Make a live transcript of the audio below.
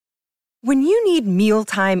When you need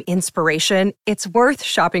mealtime inspiration, it's worth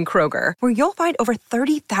shopping Kroger, where you'll find over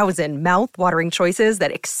 30,000 mouth-watering choices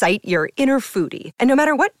that excite your inner foodie. And no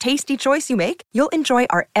matter what tasty choice you make, you'll enjoy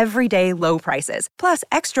our everyday low prices, plus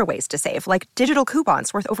extra ways to save, like digital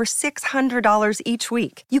coupons worth over $600 each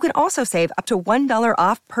week. You can also save up to $1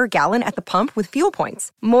 off per gallon at the pump with fuel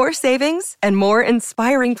points. More savings and more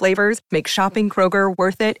inspiring flavors make shopping Kroger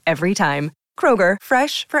worth it every time. Kroger,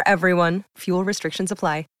 fresh for everyone. Fuel restrictions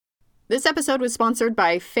apply. This episode was sponsored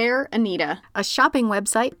by Fair Anita, a shopping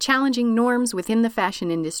website challenging norms within the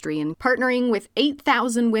fashion industry and partnering with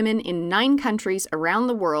 8,000 women in 9 countries around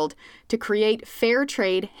the world to create fair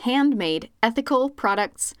trade, handmade, ethical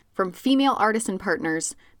products from female artisan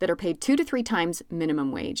partners that are paid 2 to 3 times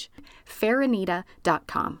minimum wage.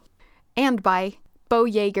 Fairanita.com. And by Bo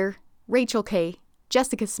Yeager, Rachel Kay,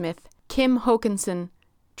 Jessica Smith, Kim Hokinson,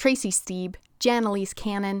 Tracy Steeb, Janelise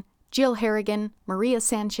Cannon, Jill Harrigan, Maria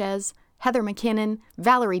Sanchez, Heather McKinnon,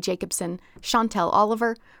 Valerie Jacobson, Chantel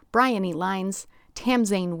Oliver, Brian E. Lines,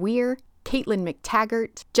 Tamzane Weir, Caitlin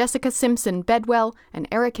McTaggart, Jessica Simpson Bedwell, and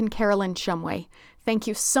Eric and Carolyn Shumway. Thank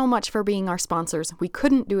you so much for being our sponsors. We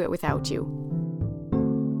couldn't do it without you.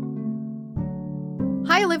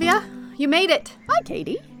 Hi, Olivia. You made it. Hi,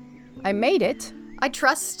 Katie. I made it. I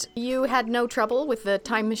trust you had no trouble with the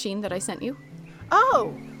time machine that I sent you?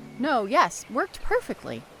 Oh, no, yes, worked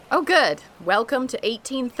perfectly. Oh, good. Welcome to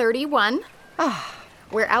 1831.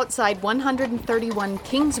 We're outside 131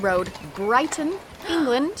 Kings Road, Brighton,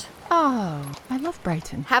 England. Oh, I love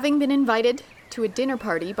Brighton. Having been invited to a dinner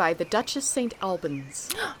party by the Duchess St. Albans.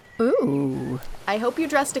 Ooh. I hope you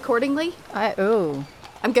dressed accordingly. Ooh.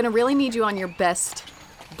 I'm going to really need you on your best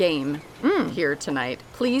game here tonight.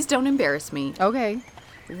 Please don't embarrass me. Okay.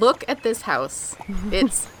 Look at this house.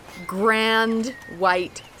 It's grand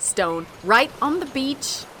white stone right on the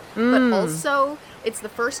beach. But also, it's the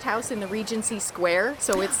first house in the Regency Square,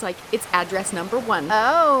 so it's address number 1.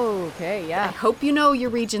 Oh, okay, I yeah. hope you know your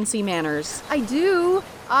Regency manners. I do.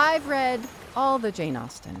 I've read all the Jane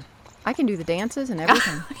Austen. I can do the dances and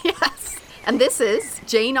everything. Yes. And this is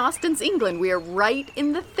Jane Austen's England. We are right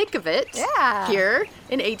in the thick of it here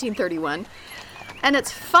in 1831. And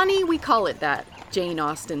it's funny we call it that, Jane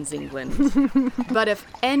Austen's England. But if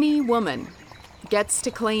any woman gets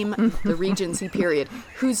to claim the Regency period,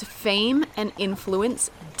 whose fame and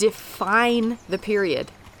influence define the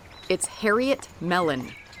period, it's Harriot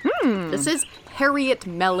Mellon. This is Harriot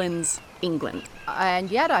Mellon's England.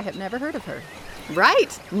 And yet I have never heard of her.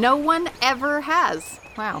 Right. No one ever has.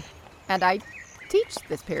 Wow. And I teach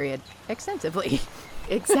this period extensively.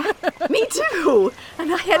 Exactly. Me too.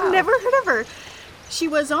 And I had never heard of her. She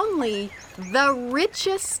was only the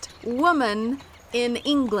richest woman in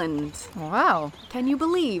England. Wow. Can you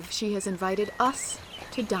believe she has invited us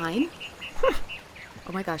to dine?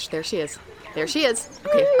 Oh my gosh, there she is. There she is.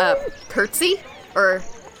 Okay, curtsy or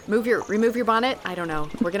remove your bonnet? I don't know.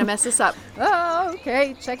 We're going to mess this up. Oh,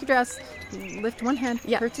 okay. Check your dress. Lift one hand.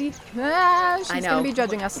 Yeah. Curtsy. She's going to be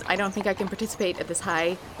judging us. I don't think I can participate at this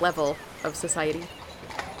high level of society.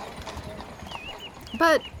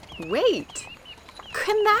 But wait.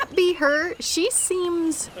 Can that be her? She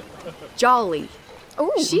seems jolly.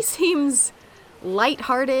 Ooh. She seems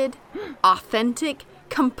lighthearted, authentic,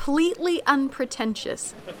 completely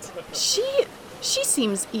unpretentious. She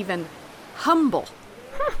seems even humble.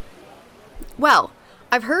 Well,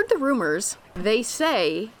 I've heard the rumors. They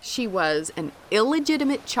say she was an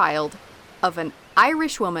illegitimate child of an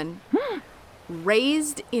Irish woman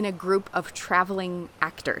raised in a group of traveling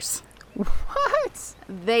actors. What?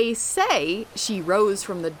 They say she rose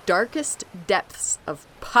from the darkest depths of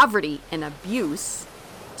poverty and abuse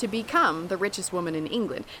to become the richest woman in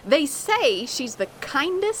England. They say she's the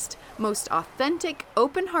kindest, most authentic,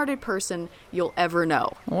 open-hearted person you'll ever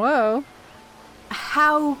know. Whoa.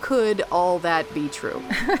 How could all that be true?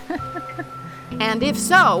 And if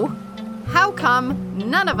so, how come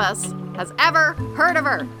none of us has ever heard of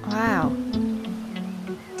her? Wow.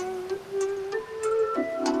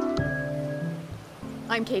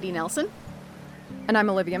 I'm Katie Nelson. And I'm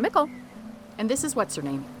Olivia Mickle. And this is What's Her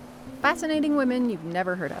Name? Fascinating women you've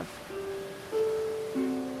never heard of.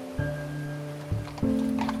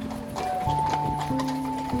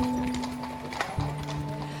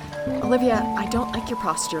 Olivia, I don't like your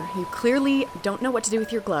posture. You clearly don't know what to do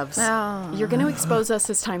with your gloves. Oh. You're going to expose us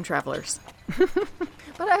as time travelers.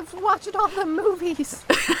 But I've watched all the movies.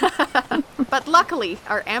 But luckily,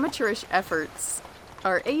 our amateurish efforts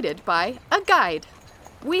are aided by a guide.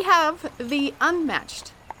 We have the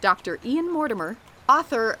unmatched Dr. Ian Mortimer,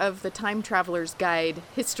 author of the Time Traveler's Guide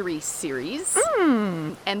history series.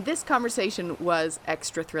 And this conversation was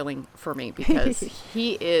extra thrilling for me because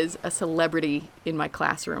he is a celebrity in my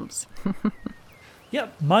classrooms. Yeah,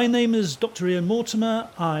 my name is Dr. Ian Mortimer.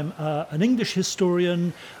 I'm an English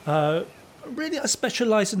historian. Really, I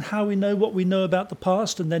specialise in how we know what we know about the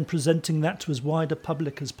past and then presenting that to as wide a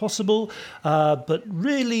public as possible. But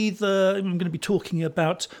really, I'm going to be talking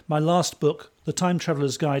about my last book, The Time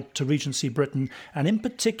Traveller's Guide to Regency Britain, and in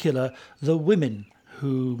particular, the women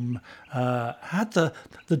whom had the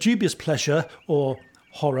dubious pleasure or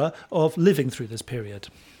horror of living through this period.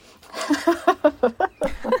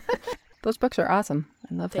 Those books are awesome.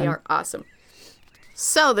 I love them. They are awesome.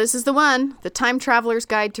 So this is the one, The Time Traveler's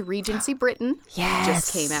Guide to Regency Britain. Yes.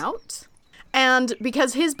 Just came out. And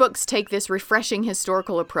because his books take this refreshing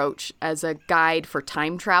historical approach as a guide for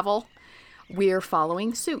time travel, we're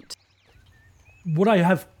following suit. What I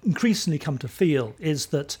have increasingly come to feel is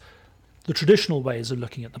that the traditional ways of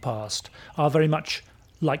looking at the past are very much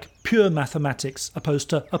like pure mathematics opposed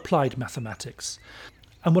to applied mathematics.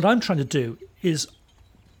 And what I'm trying to do is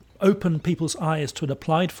open people's eyes to an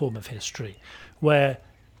applied form of history where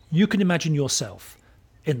you can imagine yourself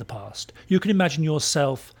in the past. You can imagine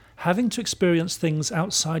yourself having to experience things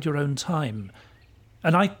outside your own time.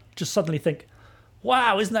 And I just suddenly think,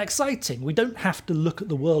 wow, isn't that exciting? We don't have to look at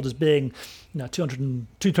the world as being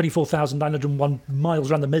 224,901 miles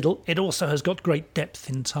around the middle. It also has got great depth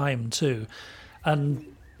in time too.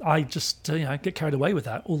 And I just get carried away with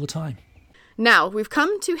that all the time. Now, we've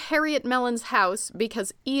come to Harriot Mellon's house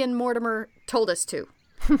because Ian Mortimer told us to.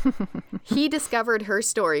 He discovered her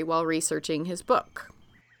story while researching his book.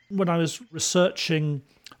 When I was researching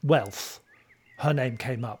wealth, her name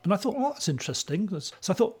came up. And I thought, that's interesting.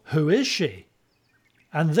 So I thought, who is she?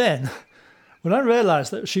 And then, when I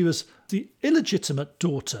realised that she was the illegitimate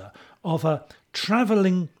daughter of a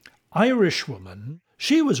travelling Irish woman,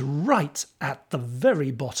 she was right at the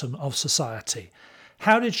very bottom of society.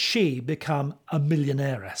 How did she become a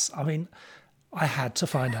millionairess? I mean, I had to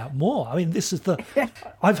find out more. I mean, this is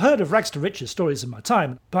I've heard of rags to riches stories in my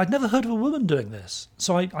time, but I'd never heard of a woman doing this.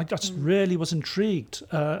 So I just really was intrigued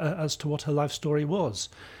as to what her life story was.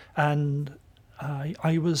 And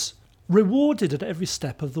I was rewarded at every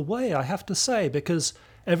step of the way, I have to say, because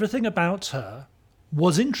everything about her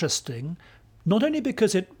was interesting, not only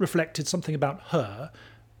because it reflected something about her,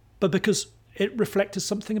 but because it reflected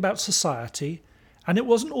something about society. And it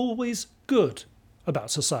wasn't always good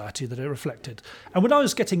about society that it reflected. And when I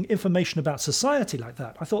was getting information about society like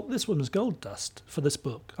that, I thought this woman's gold dust for this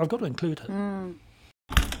book. I've got to include her.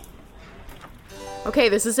 Okay,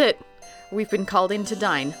 this is it. We've been called in to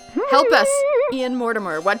dine. Help us, Ian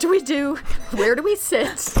Mortimer. What do we do? Where do we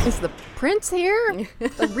sit? Is the prince here?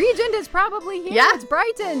 The regent is probably here. Yeah. It's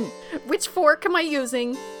Brighton. Which fork am I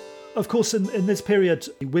using? Of course, in this period,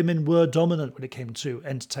 women were dominant when it came to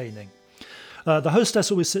entertaining. The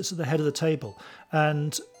hostess always sits at the head of the table,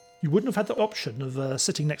 and you wouldn't have had the option of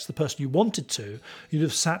sitting next to the person you wanted to. You'd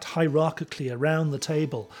have sat hierarchically around the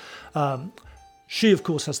table. She, of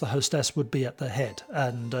course, as the hostess, would be at the head,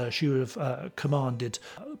 and she would have commanded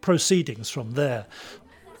proceedings from there.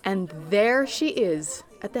 And there she is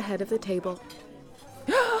at the head of the table.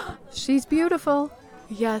 She's beautiful.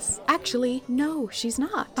 Yes, actually, no, she's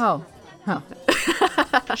not. Oh.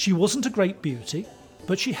 She wasn't a great beauty,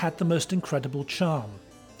 but she had the most incredible charm.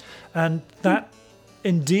 And that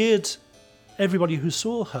endeared everybody who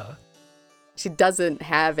saw her. She doesn't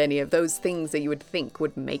have any of those things that you would think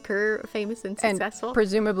would make her famous and successful. And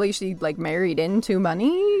presumably she married into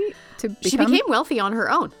money to become... She became wealthy on her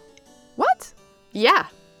own. What? Yeah.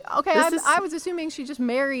 Okay, I was assuming she just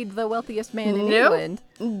married the wealthiest man in England.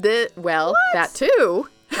 What? That too.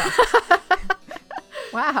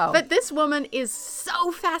 Wow. But this woman is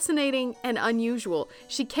so fascinating and unusual.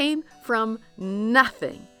 She came from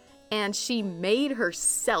nothing, and she made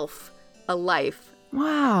herself a life.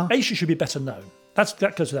 Wow. She should be better known.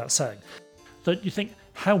 That goes without saying. That you think,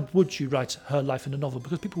 how would you write her life in a novel?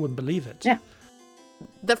 Because people wouldn't believe it. Yeah.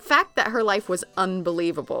 The fact that her life was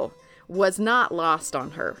unbelievable was not lost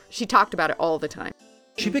on her. She talked about it all the time.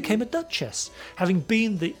 She became a duchess, having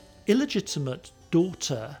been the illegitimate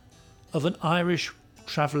daughter of an Irish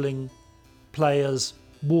travelling player's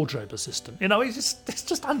wardrobe assistant. It's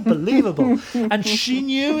just unbelievable. And she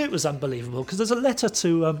knew it was unbelievable because there's a letter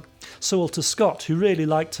to Sir Walter Scott, who really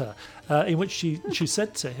liked her, in which she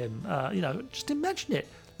said to him, just imagine it,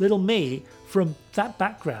 little me from that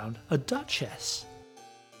background, a duchess.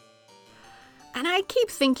 And I keep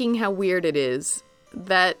thinking how weird it is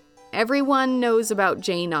that everyone knows about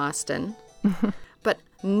Jane Austen, But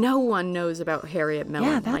no one knows about Harriet Mellon.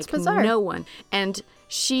 Yeah, that's bizarre. No one. And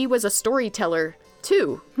she was a storyteller,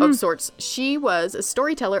 too, of sorts. She was a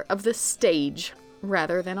storyteller of the stage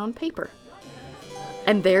rather than on paper.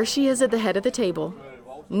 And there she is at the head of the table,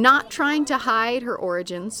 not trying to hide her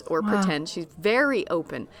origins or pretend. She's very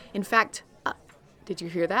open. In fact, did you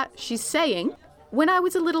hear that? She's saying, "When I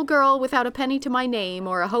was a little girl without a penny to my name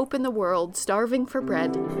or a hope in the world, starving for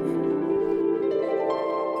bread."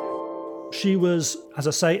 She was, as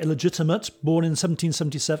I say, illegitimate, born in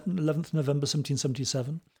 1777, 11th November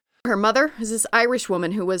 1777. Her mother is this Irish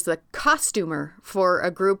woman who was the costumer for a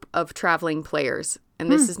group of traveling players.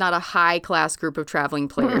 And this is not a high-class group of traveling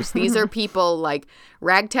players. These are people like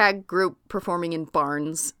ragtag group performing in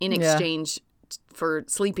barns in exchange for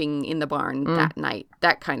sleeping in the barn that night,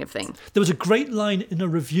 that kind of thing. There was a great line in a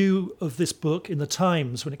review of this book in the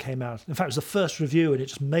Times when it came out. In fact, it was the first review, and it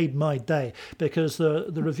just made my day, because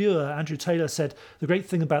the reviewer, Andrew Taylor, said the great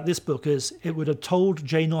thing about this book is it would have told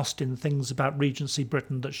Jane Austen things about Regency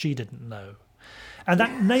Britain that she didn't know. And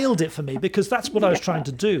that nailed it for me, because that's what I was trying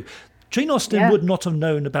to do. Jane Austen would not have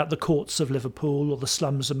known about the courts of Liverpool or the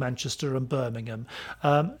slums of Manchester and Birmingham.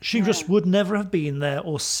 She just would never have been there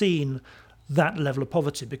or seen that level of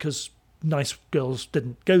poverty, because nice girls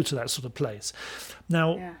didn't go to that sort of place.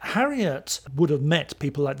 Now, Harriot would have met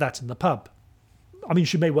people like that in the pub. I mean,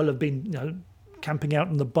 she may well have been, camping out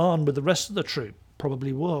in the barn with the rest of the troupe,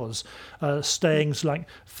 probably was, staying like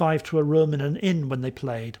 5 to a room in an inn when they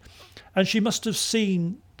played. And she must have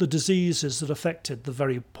seen the diseases that affected the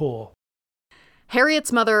very poor.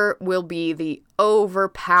 Harriet's mother will be the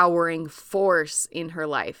overpowering force in her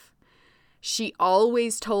life. She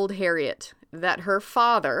always told Harriet that her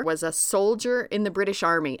father was a soldier in the British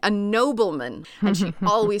Army, a nobleman. And she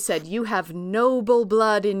always said, "You have noble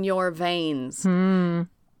blood in your veins."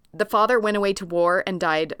 The father went away to war and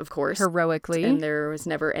died, of course. Heroically. And there was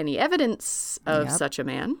never any evidence of such a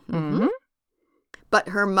man. But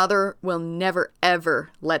her mother will never, ever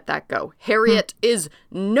let that go. Harriet is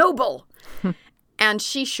noble, and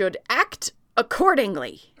she should act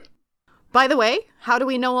accordingly. By the way, how do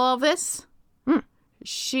we know all of this?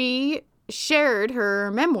 She shared her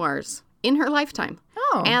memoirs in her lifetime.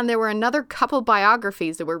 Oh. And there were another couple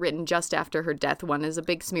biographies that were written just after her death. One is a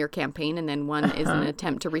big smear campaign, and then one is an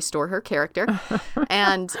attempt to restore her character.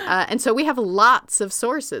 And so we have lots of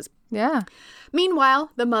sources. Yeah.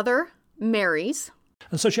 Meanwhile, the mother marries.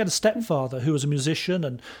 And so she had a stepfather who was a musician,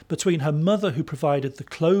 and between her mother, who provided the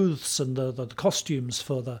clothes and the costumes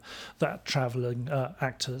for that travelling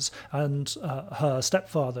actors, and her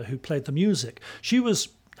stepfather who played the music, she was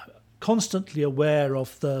constantly aware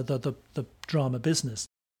of the drama business.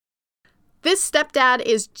 This stepdad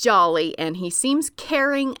is jolly, and he seems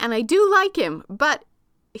caring, and I do like him, but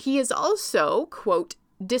he is also, quote,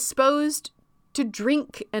 disposed to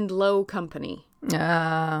drink and low company.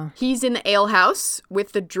 He's in the alehouse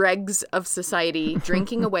with the dregs of society,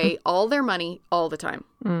 drinking away all their money all the time.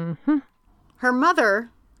 Her mother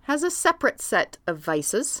has a separate set of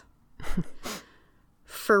vices.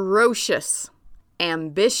 Ferocious,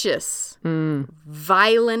 ambitious,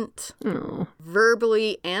 violent,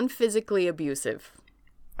 verbally and physically abusive.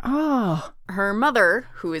 Her mother,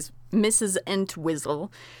 who is Mrs.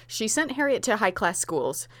 Entwistle, she sent Harriet to high-class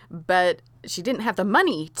schools, but she didn't have the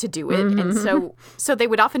money to do it, and so they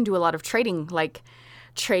would often do a lot of trading, like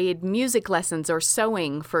trade music lessons or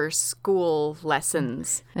sewing for school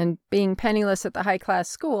lessons. And being penniless at the high-class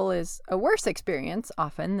school is a worse experience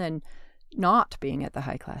often than not being at the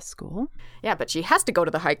high-class school. Yeah, but she has to go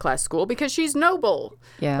to the high-class school because she's noble.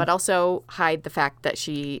 Yeah. But also hide the fact that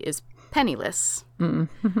she is penniless.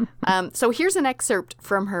 So here's an excerpt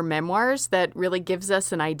from her memoirs that really gives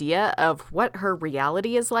us an idea of what her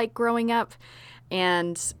reality is like growing up.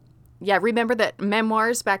 And yeah, remember that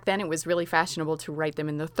memoirs back then, it was really fashionable to write them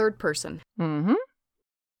in the third person.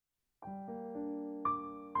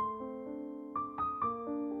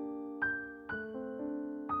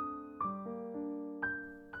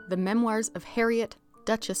 The Memoirs of Harriot,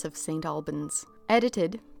 Duchess of St. Albans,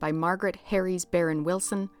 edited by Margaret Harries Baron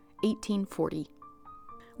Wilson, 1840.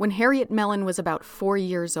 When Harriet Mellon was about 4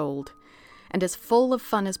 years old, and as full of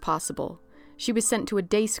fun as possible, she was sent to a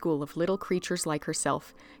day school of little creatures like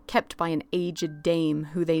herself, kept by an aged dame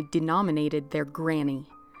who they denominated their granny.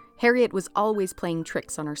 Harriet was always playing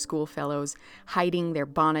tricks on her schoolfellows, hiding their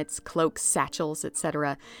bonnets, cloaks, satchels,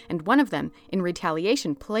 etc., and one of them, in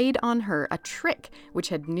retaliation, played on her a trick which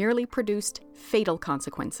had nearly produced fatal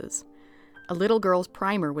consequences. A little girl's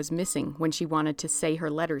primer was missing when she wanted to say her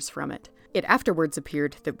letters from it. It afterwards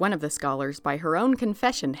appeared that one of the scholars, by her own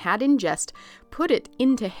confession, had in jest put it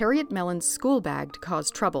into Harriet Mellon's school bag to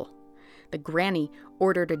cause trouble. the granny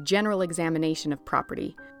ordered a general examination of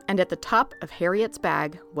property, and at the top of Harriet's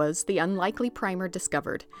bag was the unlikely primer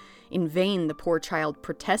discovered. In vain the poor child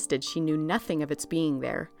protested she knew nothing of its being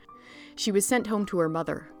there. She was sent home to her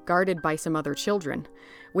mother, guarded by some other children,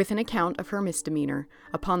 with an account of her misdemeanor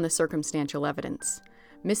upon the circumstantial evidence.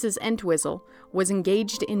 Mrs. Entwistle was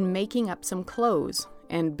engaged in making up some clothes,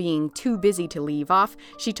 and being too busy to leave off,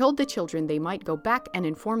 she told the children they might go back and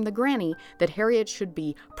inform the granny that Harriet should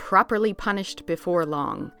be properly punished before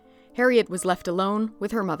long. Harriet was left alone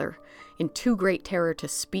with her mother, in too great terror to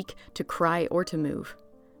speak, to cry, or to move.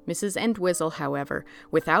 Mrs. Entwistle, however,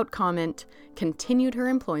 without comment, continued her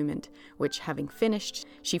employment, which, having finished,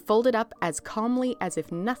 she folded up as calmly as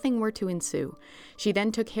if nothing were to ensue. She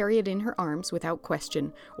then took Harriet in her arms without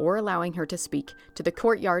question, or allowing her to speak, to the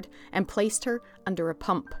courtyard, and placed her under a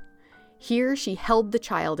pump. Here she held the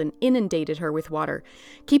child and inundated her with water,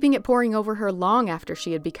 keeping it pouring over her long after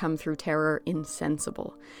she had become through terror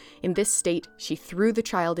insensible. In this state she threw the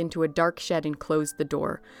child into a dark shed and closed the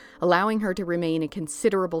door, allowing her to remain a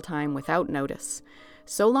considerable time without notice.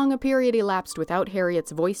 So long a period elapsed without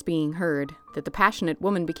Harriet's voice being heard that the passionate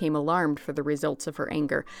woman became alarmed for the results of her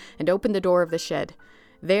anger, and opened the door of the shed.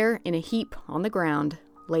 There, in a heap on the ground,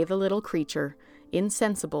 lay the little creature,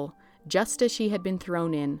 insensible, just as she had been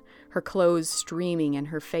thrown in, her clothes streaming and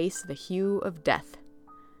her face the hue of death.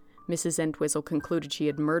 Mrs. Entwistle concluded she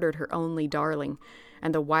had murdered her only darling,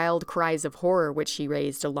 and the wild cries of horror which she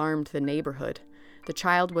raised alarmed the neighborhood. The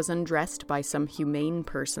child was undressed by some humane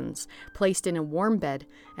persons, placed in a warm bed,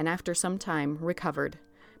 and after some time recovered.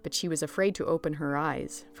 But she was afraid to open her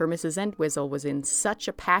eyes, for Mrs. Entwistle was in such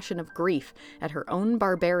a passion of grief at her own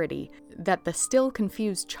barbarity that the still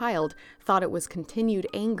confused child thought it was continued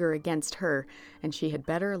anger against her, and she had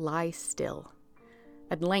better lie still.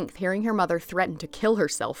 At length, hearing her mother threaten to kill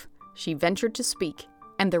herself, she ventured to speak,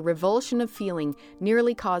 and the revulsion of feeling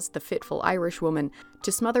nearly caused the fitful Irishwoman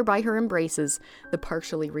to smother by her embraces the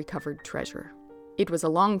partially recovered treasure. It was a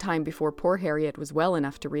long time before poor Harriet was well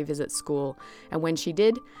enough to revisit school, and when she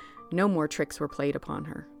did, no more tricks were played upon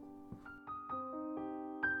her.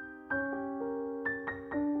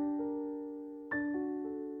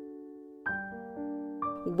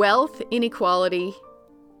 Wealth inequality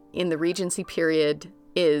in the Regency period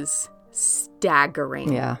is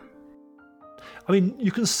staggering. Yeah. I mean,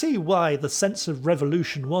 you can see why the sense of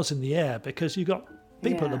revolution was in the air, because you got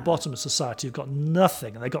people at the bottom of society who've got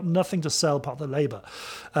nothing, and they got nothing to sell part of their labour.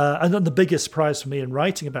 And then the biggest surprise for me in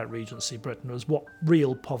writing about Regency Britain was what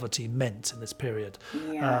real poverty meant in this period.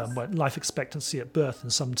 Yes. When life expectancy at birth in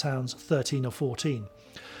some towns 13 or 14.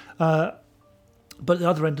 But at the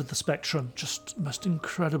other end of the spectrum, just most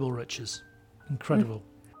incredible riches. Incredible.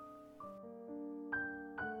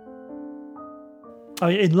 I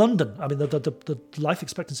mean, in London, the life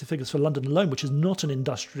expectancy figures for London alone, which is not an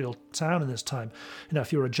industrial town in this time.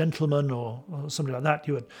 If you're a gentleman or somebody like that,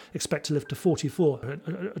 you would expect to live to 44.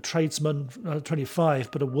 A tradesman, 25,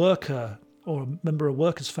 but a worker or a member of a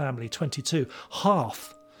worker's family, 22.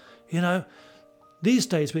 Half. These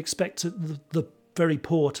days we expect the very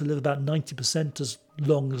poor to live about 90% as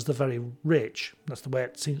long as the very rich. That's the way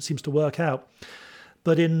it seems to work out.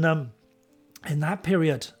 But in that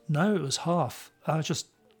period, no, it was half. Just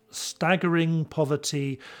staggering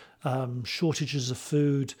poverty, shortages of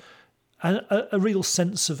food, and a real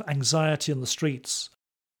sense of anxiety on the streets.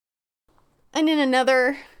 And in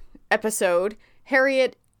another episode,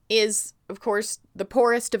 Harriet is, of course, the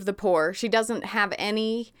poorest of the poor. She doesn't have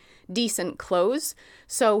any decent clothes,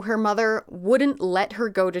 so her mother wouldn't let her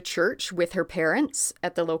go to church with her parents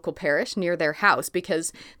at the local parish near their house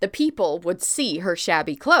because the people would see her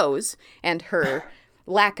shabby clothes and her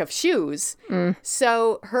lack of shoes.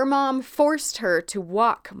 So her mom forced her to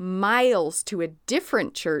walk miles to a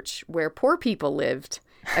different church where poor people lived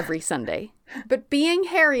every Sunday. But being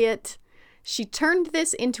Harriet, she turned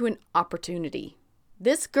this into an opportunity.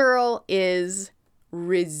 This girl is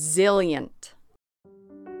resilient.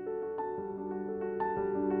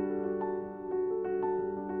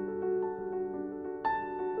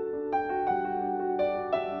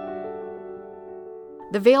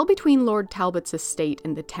 The vale between Lord Talbot's estate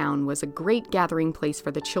and the town was a great gathering place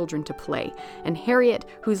for the children to play, and Harriet,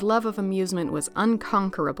 whose love of amusement was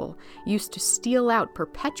unconquerable, used to steal out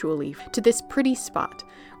perpetually to this pretty spot,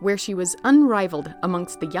 where she was unrivaled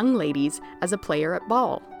amongst the young ladies as a player at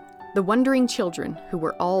ball. The wondering children, who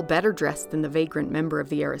were all better dressed than the vagrant member of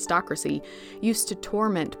the aristocracy, used to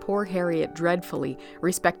torment poor Harriet dreadfully,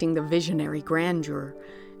 respecting the visionary grandeur.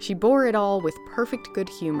 She bore it all with perfect good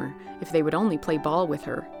humor, if they would only play ball with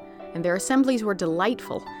her. and their assemblies were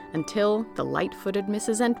delightful until the light-footed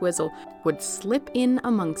Mrs. Entwistle would slip in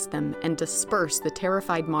amongst them and disperse the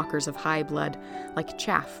terrified mockers of high blood like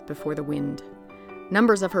chaff before the wind.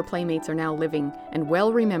 Numbers of her playmates are now living and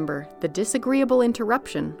well remember the disagreeable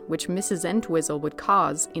interruption which Mrs. Entwistle would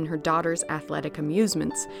cause in her daughter's athletic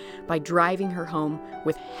amusements by driving her home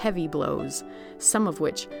with heavy blows, some of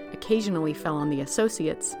which occasionally fell on the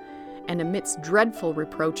associates, and amidst dreadful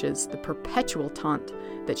reproaches the perpetual taunt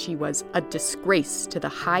that she was a disgrace to the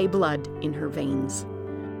high blood in her veins.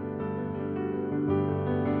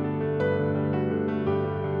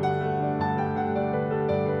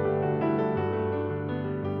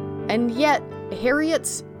 And yet,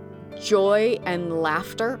 Harriet's joy and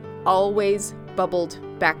laughter always bubbled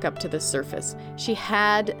back up to the surface. She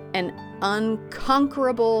had an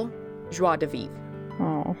unconquerable joie de vivre.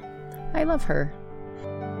 Oh, I love her.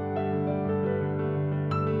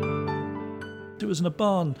 It was in a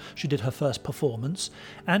barn she did her first performance,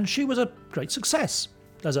 and she was a great success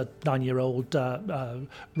as a 9-year-old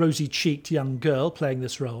rosy-cheeked young girl playing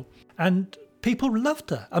this role. And people loved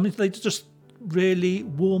her. I mean, they just really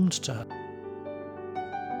warmed to her.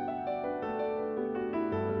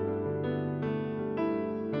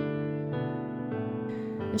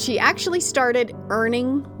 And she actually started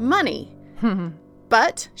earning money.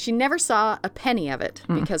 But she never saw a penny of it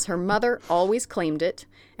because her mother always claimed it,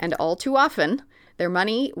 and all too often their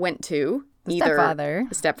money went to either the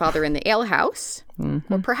stepfather in the alehouse,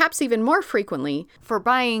 or perhaps even more frequently for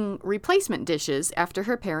buying replacement dishes after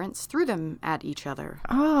her parents threw them at each other.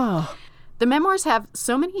 Oh. The memoirs have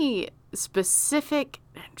so many specific,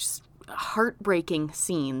 just heartbreaking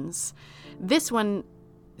scenes. This one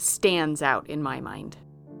stands out in my mind.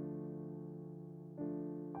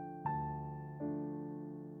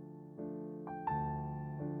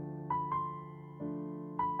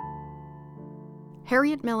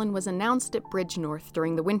 Harriot Mellon was announced at Bridgenorth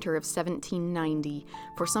during the winter of 1790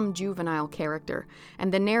 for some juvenile character,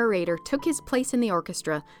 and the narrator took his place in the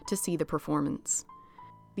orchestra to see the performance.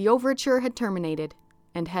 The overture had terminated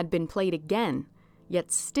and had been played again,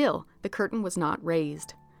 yet still the curtain was not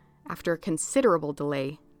raised. After a considerable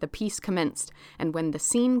delay, the piece commenced, and when the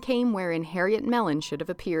scene came wherein Harriot Mellon should have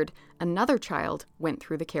appeared, another child went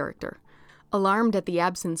through the character. Alarmed at the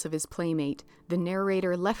absence of his playmate, the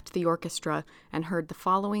narrator left the orchestra and heard the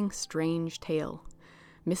following strange tale.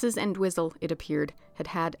 Mrs. Entwistle, it appeared, had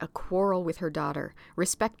had a quarrel with her daughter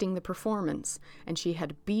respecting the performance, and she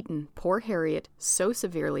had beaten poor Harriet so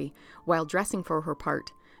severely while dressing for her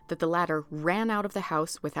part that the latter ran out of the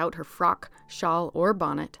house without her frock, shawl, or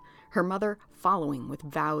bonnet, her mother following with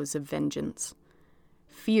vows of vengeance.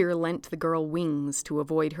 Fear lent the girl wings to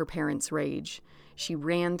avoid her parents' rage. She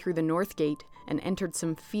ran through the north gate and entered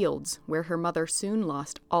some fields where her mother soon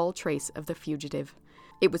lost all trace of the fugitive.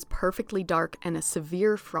 It was perfectly dark, and a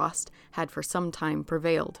severe frost had for some time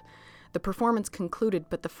prevailed. The performance concluded,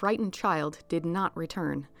 but the frightened child did not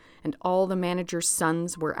return, and all the manager's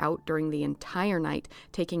sons were out during the entire night,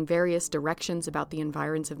 taking various directions about the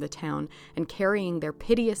environs of the town and carrying their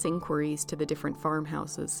piteous inquiries to the different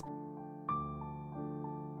farmhouses.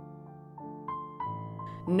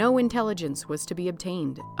 No intelligence was to be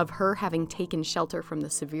obtained of her having taken shelter from the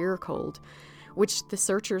severe cold, which the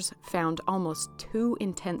searchers found almost too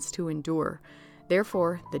intense to endure.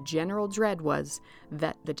 Therefore, the general dread was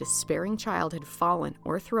that the despairing child had fallen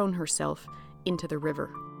or thrown herself into the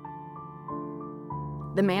river.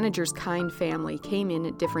 The manager's kind family came in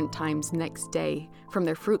at different times next day from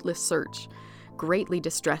their fruitless search, greatly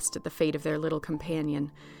distressed at the fate of their little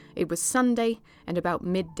companion. It was Sunday, and about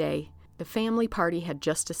midday, the family party had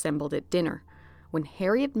just assembled at dinner, when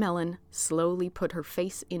Harriot Mellon slowly put her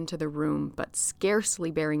face into the room, but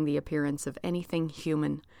scarcely bearing the appearance of anything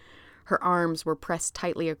human. Her arms were pressed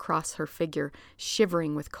tightly across her figure,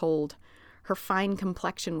 shivering with cold. Her fine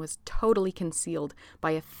complexion was totally concealed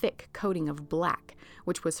by a thick coating of black,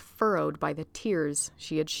 which was furrowed by the tears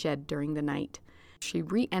she had shed during the night. She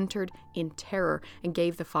re-entered in terror and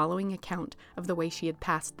gave the following account of the way she had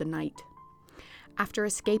passed the night. After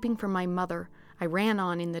escaping from my mother, I ran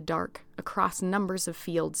on in the dark, across numbers of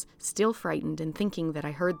fields, still frightened and thinking that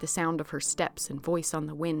I heard the sound of her steps and voice on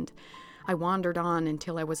the wind. I wandered on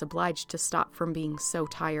until I was obliged to stop from being so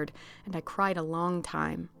tired, and I cried a long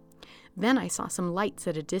time. Then I saw some lights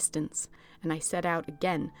at a distance, and I set out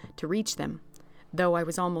again to reach them, though I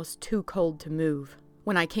was almost too cold to move.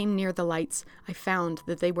 When I came near the lights, I found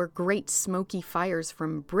that they were great smoky fires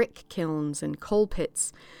from brick kilns and coal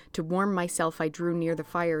pits. To warm myself, I drew near the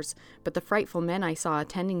fires, but the frightful men I saw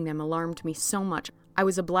attending them alarmed me so much I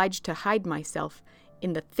was obliged to hide myself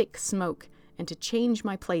in the thick smoke and to change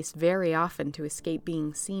my place very often to escape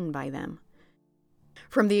being seen by them.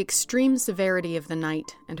 From the extreme severity of the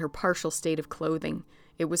night and her partial state of clothing,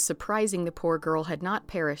 it was surprising the poor girl had not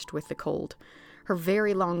perished with the cold. Her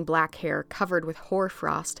very long black hair, covered with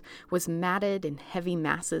hoarfrost, was matted in heavy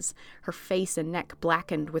masses, her face and neck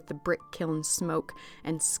blackened with the brick kiln smoke,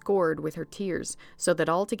 and scored with her tears, so that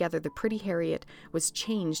altogether the pretty Harriot was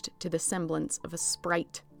changed to the semblance of a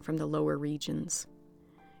sprite from the lower regions.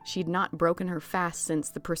 She had not broken her fast since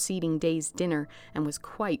the preceding day's dinner, and was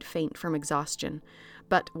quite faint from exhaustion.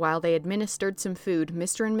 But while they administered some food,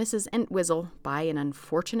 Mr. and Mrs. Entwistle, by an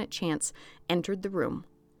unfortunate chance, entered the room.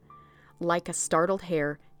 Like a startled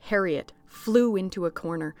hare, Harriot flew into a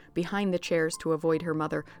corner behind the chairs to avoid her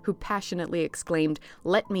mother, who passionately exclaimed,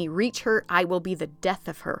 "Let me reach her, I will be the death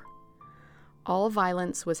of her." All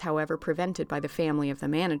violence was, however, prevented by the family of the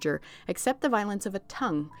manager, except the violence of a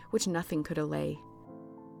tongue, which nothing could allay.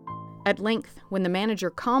 At length, when the manager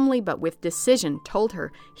calmly but with decision told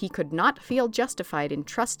her he could not feel justified in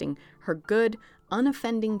trusting her good,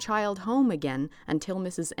 unoffending child home again until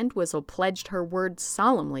Mrs. Entwistle pledged her word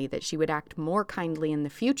solemnly that she would act more kindly in the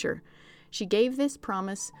future, she gave this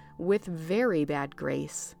promise with very bad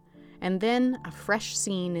grace. And then a fresh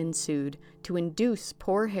scene ensued to induce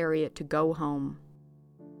poor Harriet to go home.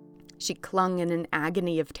 She clung in an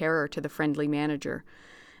agony of terror to the friendly manager,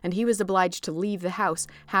 and he was obliged to leave the house,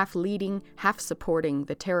 half leading, half supporting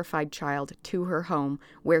the terrified child to her home,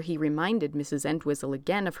 where he reminded Mrs. Entwistle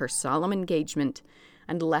again of her solemn engagement,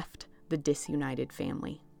 and left the disunited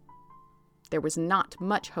family. There was not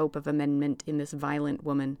much hope of amendment in this violent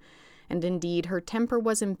woman, and indeed her temper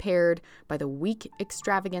was impaired by the weak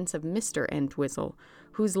extravagance of Mr. Entwistle,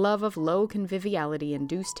 whose love of low conviviality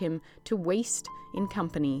induced him to waste in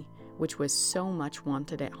company, which was so much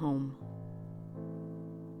wanted at home.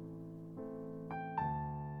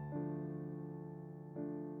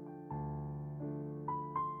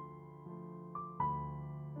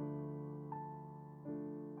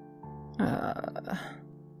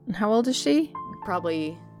 And how old is she?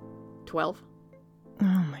 Probably 12.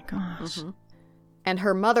 Oh my gosh. Mm-hmm. And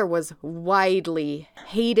her mother was widely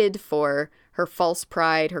hated for her false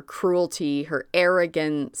pride, her cruelty, her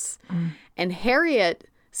arrogance. And Harriet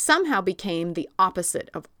somehow became the opposite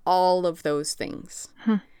of all of those things.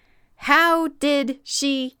 How did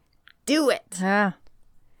she do it? Yeah.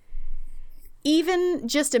 Even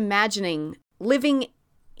just imagining living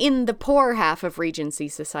in the poor half of Regency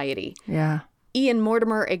society. Yeah. Ian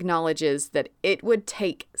Mortimer acknowledges that it would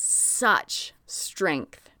take such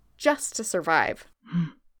strength just to survive.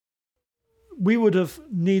 We would have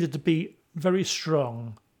needed to be very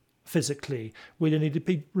strong physically. We'd have needed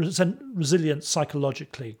to be resilient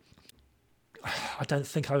psychologically. I don't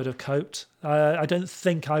think I would have coped. I don't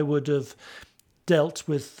think I would have dealt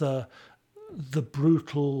with the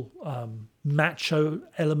brutal macho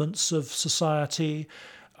elements of society.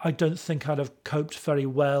 I don't think I'd have coped very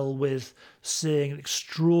well with seeing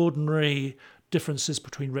extraordinary differences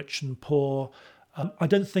between rich and poor. I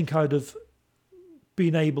don't think I'd have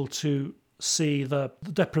been able to see the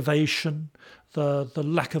deprivation, the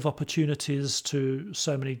lack of opportunities to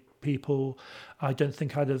so many people. I don't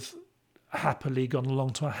think I'd have happily gone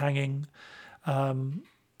along to a hanging.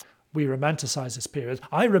 We romanticize this period.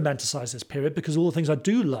 I romanticize this period because all the things I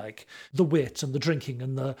do like, the wit and the drinking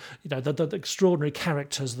and the extraordinary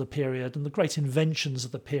characters of the period and the great inventions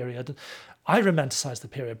of the period. I romanticize the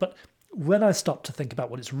period. But when I stop to think about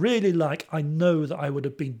what it's really like, I know that I would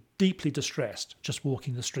have been deeply distressed just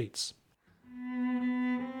walking the streets.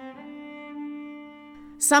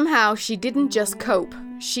 Somehow she didn't just cope,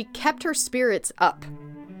 she kept her spirits up.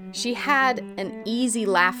 She had an easy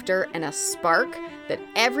laughter and a spark that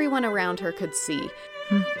everyone around her could see.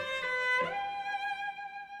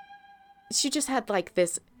 She just had like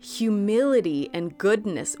this humility and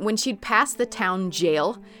goodness. When she'd pass the town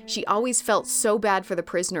jail, she always felt so bad for the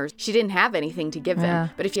prisoners. She didn't have anything to give them,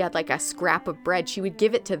 but if she had like a scrap of bread, she would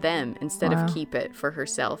give it to them instead of keep it for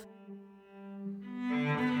herself.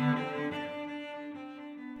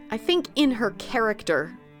 I think in her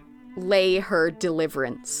character lay her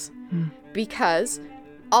deliverance, because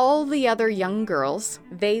all the other young girls,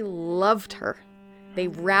 they loved her. They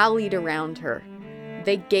rallied around her.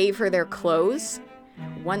 They gave her their clothes.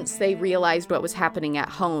 Once they realized what was happening at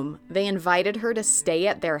home, they invited her to stay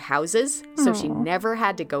at their houses, so she never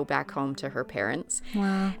had to go back home to her parents.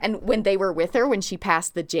 Wow. And when they were with her, when she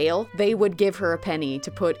passed the jail, they would give her a penny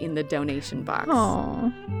to put in the donation box.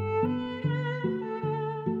 Aww.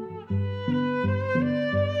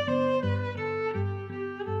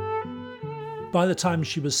 By the time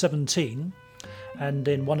she was 17, and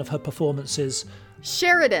in one of her performances...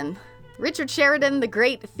 Sheridan, Richard Sheridan, the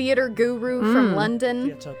great theatre guru from London.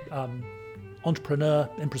 Theatre, entrepreneur,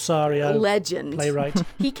 impresario. Legend. Playwright.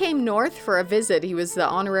 He came north for a visit. He was the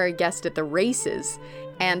honorary guest at the races.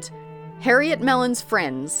 And Harriot Mellon's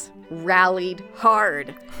friends rallied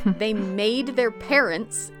hard. They made their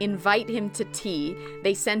parents invite him to tea.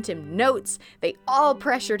 They sent him notes. They all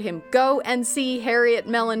pressured him, go and see Harriet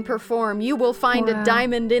Mellon perform. You will find a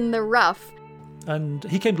diamond in the rough. And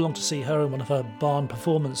he came along to see her in one of her barn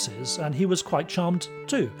performances, and he was quite charmed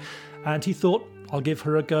too. And he thought, I'll give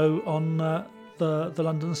her a go on the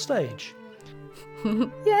London stage.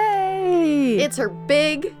 Yay! It's her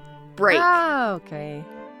big break. Ah, okay.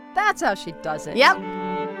 That's how she does it. Yep.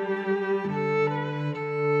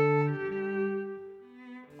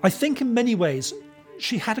 I think in many ways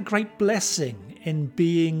she had a great blessing in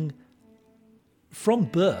being, from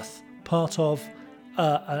birth, part of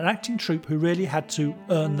an acting troupe who really had to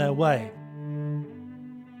earn their way.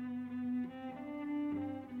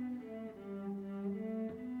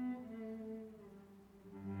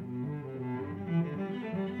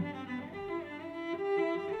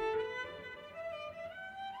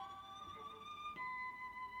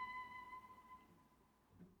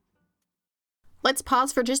 Let's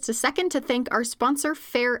pause for just a second to thank our sponsor,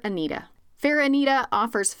 Fair Anita. Fair Anita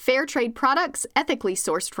offers fair trade products ethically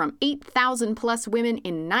sourced from 8,000 plus women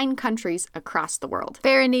in 9 countries across the world.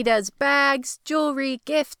 Fair Anita's bags, jewelry,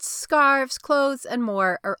 gifts, scarves, clothes, and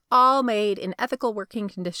more are all made in ethical working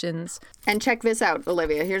conditions. And check this out,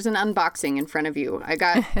 Olivia. Here's an unboxing in front of you. I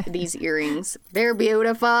got these earrings. They're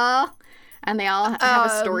beautiful. And they all have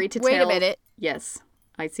a story to tell. Wait a minute. Yes.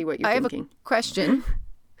 I see what you're I thinking. have a question.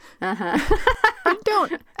 Uh-huh. You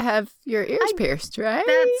don't have your ears pierced, right?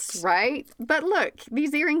 That's right. But look,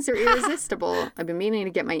 these earrings are irresistible. I've been meaning to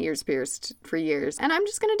get my ears pierced for years, and I'm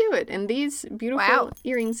just going to do it. And these beautiful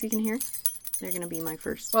earrings you can hear, they're going to be my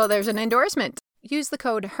first. Well, there's an endorsement. Use the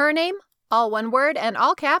code HERNAME, all one word and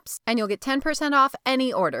all caps, and you'll get 10% off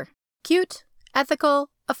any order. Cute, ethical,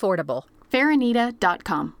 affordable.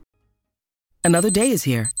 Fairanita.com. Another day is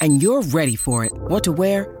here, and you're ready for it. What to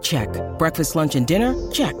wear? Check. Breakfast, lunch, and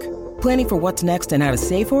dinner? Check. Planning for what's next and how to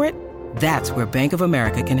save for it? That's where Bank of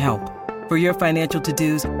America can help. For your financial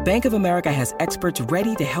to-dos, Bank of America has experts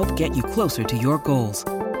ready to help get you closer to your goals.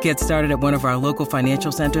 Get started at one of our local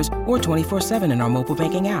financial centers or 24/7 in our mobile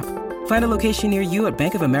banking app. Find a location near you at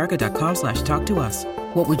bankofamerica.com/talktous.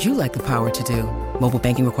 What would you like the power to do? Mobile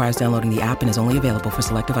banking requires downloading the app and is only available for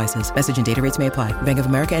select devices. Message and data rates may apply. Bank of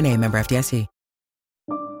America N.A., member FDIC.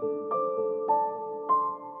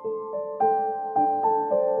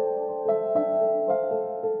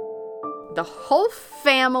 The whole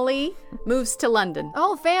family moves to London.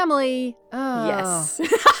 Oh, family. Oh. Yes.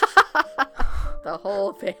 The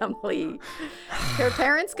whole family. Her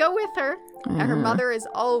parents go with her. And her mother is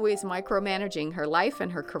always micromanaging her life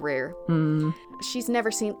and her career. She's never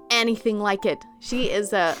seen anything like it. She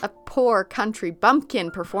is a poor country bumpkin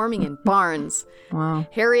performing in barns. Wow.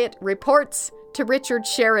 Harriet reports to Richard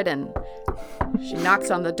Sheridan. She knocks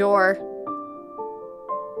on the door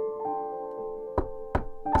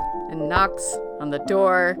and knocks on the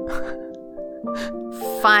door.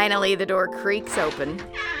 Finally, the door creaks open.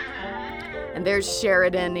 And there's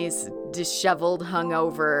Sheridan. He's disheveled,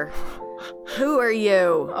 hungover. Who are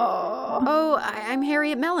you? Oh, I'm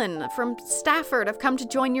Harriet Mellon from Stafford. I've come to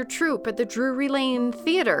join your troupe at the Drury Lane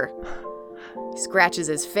Theatre. He scratches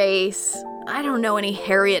his face. I don't know any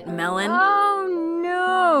Harriet Mellon. Oh,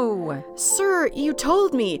 no. Sir, you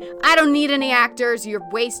told me. I don't need any actors.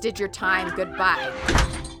 You've wasted your time. Goodbye.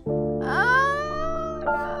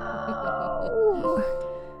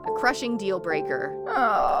 A crushing deal breaker.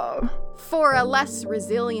 Oh. For a less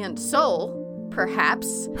resilient soul,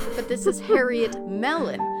 perhaps, but this is Harriet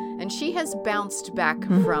Mellon, and she has bounced back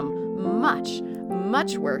from much,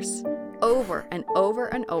 much worse over and over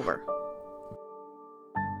and over.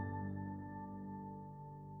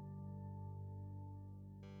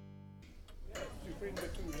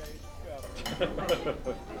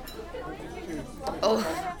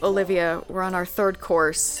 Oh, Olivia, we're on our 3rd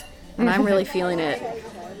course, and I'm really feeling it.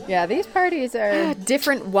 Yeah, these parties are...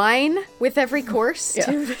 Different wine with every course,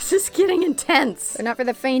 too. This is getting intense. They're not for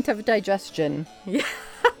the faint of digestion. Yeah.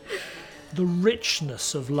 The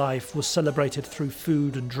richness of life was celebrated through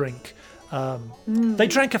food and drink. They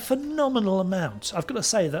drank a phenomenal amount. I've got to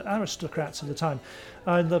say that aristocrats of the time,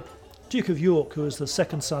 the Duke of York, who was the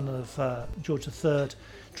second son of George III,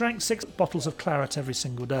 drank 6 bottles of claret every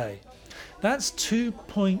single day. That's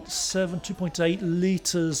 2.7, 2.8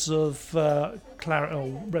 litres of claret or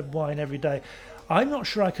red wine every day. I'm not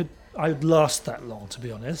sure I would last that long, to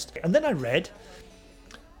be honest. And then I read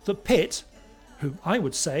that Pitt, who I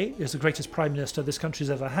would say is the greatest prime minister this country's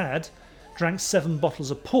ever had, drank 7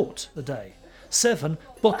 bottles of port a day. 7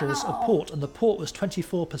 bottles of port, and the port was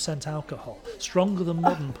 24% alcohol, stronger than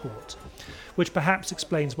modern port, which perhaps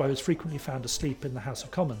explains why he was frequently found asleep in the House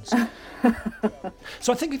of Commons.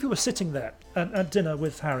 So I think if you were sitting there at dinner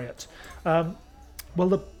with Harriot, well,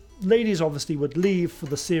 the ladies obviously would leave for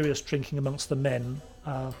the serious drinking amongst the men.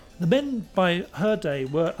 The men, by her day,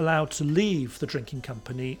 were allowed to leave the drinking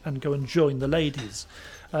company and go and join the ladies.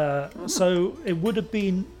 So it would have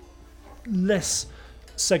been less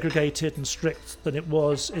segregated and strict than it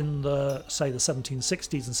was in the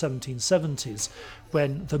 1760s and 1770s,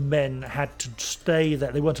 when the men had to stay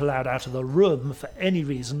there. They weren't allowed out of the room for any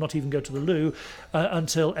reason, not even go to the loo,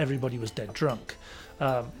 until everybody was dead drunk,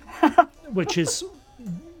 which is,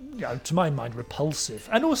 to my mind, repulsive,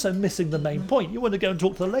 and also missing the main point. You want to go and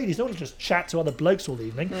talk to the ladies, you don't want to just chat to other blokes all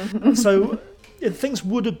evening. So things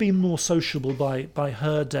would have been more sociable by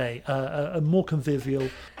her day, more convivial.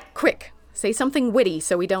 Quick, say something witty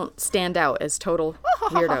so we don't stand out as total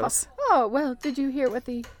weirdos. Oh, well, did you hear what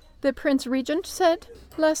the Prince Regent said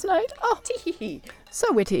last night? Oh, tee-hee-hee.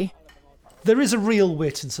 So witty. There is a real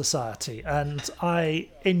wit in society, and I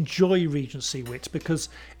enjoy Regency wit because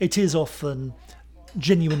it is often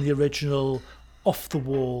genuinely original, off the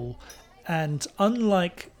wall, and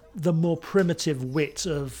unlike the more primitive wit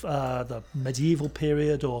of the medieval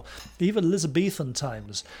period or even Elizabethan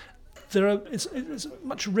times, it's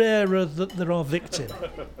much rarer that there are victims.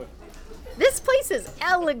 This place is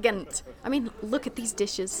elegant. I mean, look at these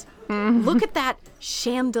dishes. Look at that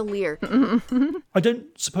chandelier. I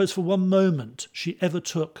don't suppose for one moment she ever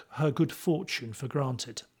took her good fortune for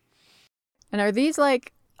granted. And are these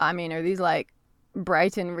like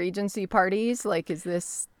Brighton Regency parties? Like, is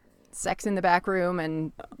this sex in the back room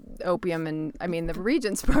and opium? And I mean, the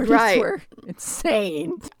Regents parties were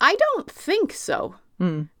insane. I don't think so.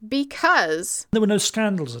 Because there were no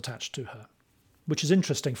scandals attached to her, which is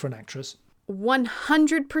interesting for an actress.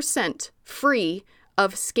 100% free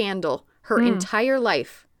of scandal her entire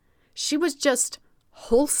life. She was just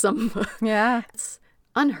wholesome. Yeah. It's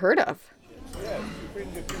unheard of.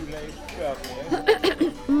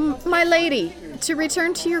 My lady, to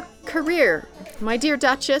return to your career, my dear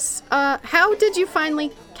Duchess, how did you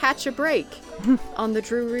finally catch a break on the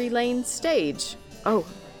Drury Lane stage? Oh,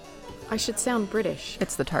 I should sound British.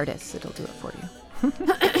 It's the TARDIS. It'll do it for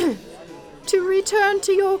you. To return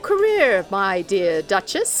to your career, my dear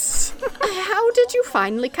Duchess, how did you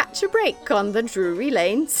finally catch a break on the Drury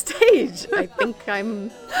Lane stage? I think I'm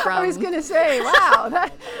from... I was going to say, wow,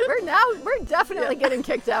 we're definitely getting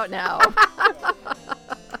kicked out now.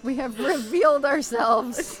 We have revealed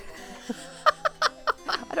ourselves.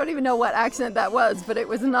 I don't even know what accent that was, but it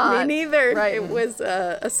was not. Me neither. Right. It was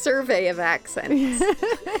a survey of accents.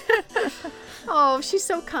 Oh, she's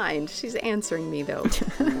so kind. She's answering me, though.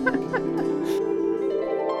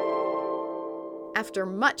 After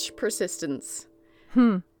much persistence,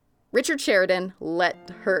 Richard Sheridan let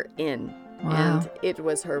her in. Wow. And it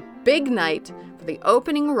was her big night for the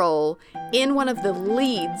opening role in one of the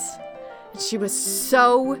leads. She was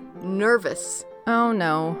so nervous. Oh,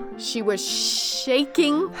 no. She was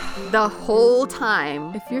shaking the whole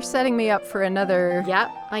time. If you're setting me up for another... Yeah,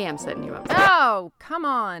 I am setting you up. Oh, come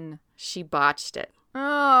on. She botched it.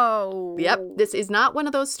 Oh. Yep, this is not one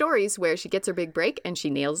of those stories where she gets her big break and she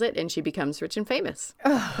nails it and she becomes rich and famous.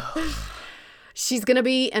 She's going to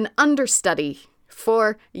be an understudy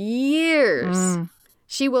for years.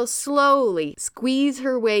 She will slowly squeeze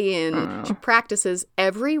her way in. She practices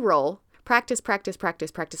every role. Practice.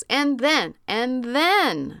 And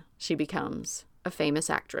then she becomes a famous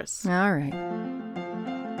actress. All right.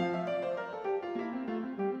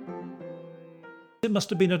 It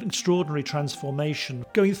must have been an extraordinary transformation,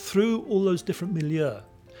 going through all those different milieux.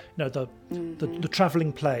 You know, the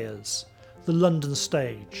travelling players, the London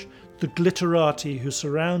stage, the glitterati who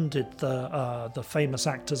surrounded the famous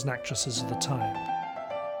actors and actresses of the time.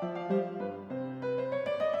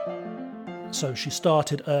 So she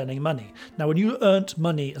started earning money. Now, when you earned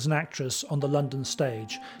money as an actress on the London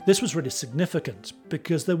stage, this was really significant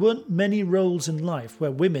because there weren't many roles in life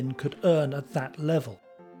where women could earn at that level.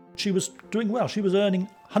 She was doing well. She was earning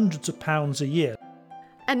hundreds of pounds a year.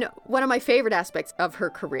 And one of my favorite aspects of her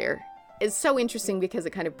career is so interesting because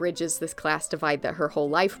it kind of bridges this class divide that her whole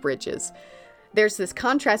life bridges. There's this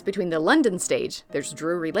contrast between the London stage, there's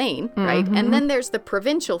Drury Lane, right? And then there's the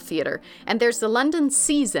provincial theatre. And there's the London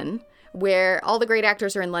season, where all the great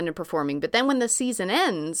actors are in London performing. But then when the season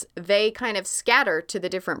ends, they kind of scatter to the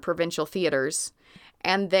different provincial theatres.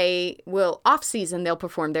 And they will, off-season, they'll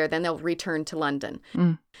perform there, then they'll return to London.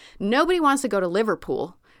 Nobody wants to go to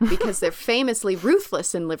Liverpool because they're famously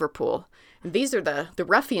ruthless in Liverpool. These are the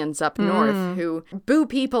ruffians up north who boo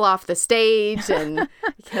people off the stage, and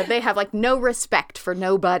they have like no respect for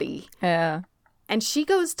nobody. Yeah. And she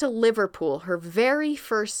goes to Liverpool her very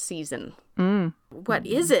first season. What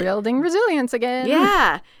is it? Building resilience again.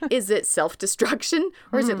 Yeah. Is it self-destruction,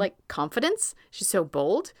 or is it like confidence? She's so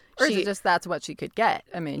bold. Or is it just that's what she could get?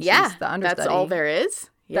 I mean, yeah, she's the understudy. that's all there is.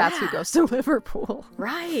 Yeah. That's who goes to Liverpool.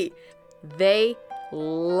 Right. They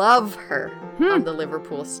love her on the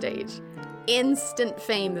Liverpool stage. Instant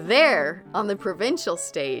fame there on the provincial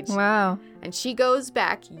stage. Wow. And she goes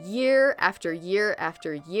back year after year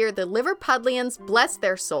after year. The Liverpudlians, bless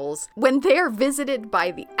their souls, when they are visited by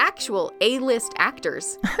the actual A-list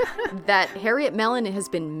actors that Harriot Mellon has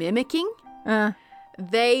been mimicking,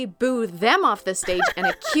 they boo them off the stage and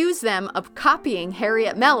accuse them of copying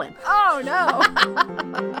Harriet Mellon. Oh, no.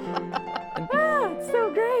 It's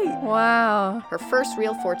so great. Wow. Her first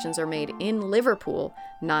real fortunes are made in Liverpool,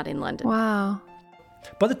 not in London. Wow.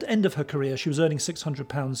 By the end of her career, she was earning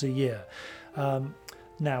 £600 a year.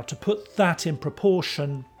 Now, to put that in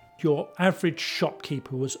proportion, your average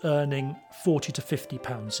shopkeeper was earning £40 to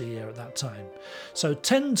 £50 a year at that time. So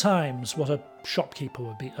 10 times what a shopkeeper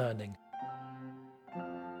would be earning.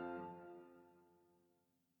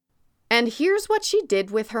 And here's what she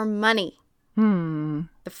did with her money.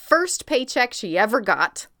 The first paycheck she ever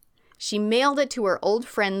got, she mailed it to her old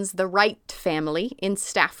friends, the Wright family in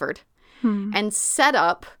Stafford, and set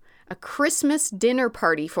up a Christmas dinner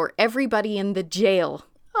party for everybody in the jail.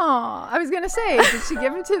 Oh, I was going to say, did she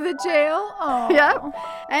give it to the jail? Oh. Yep.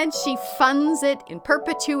 And she funds it in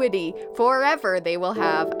perpetuity. Forever they will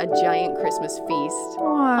have a giant Christmas feast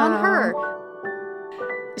on her.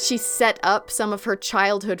 She set up some of her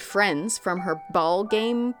childhood friends from her ball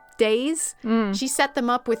game days. She set them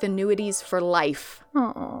up with annuities for life.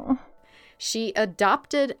 Oh. She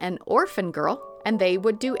adopted an orphan girl, and they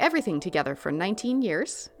would do everything together for 19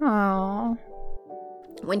 years. Oh.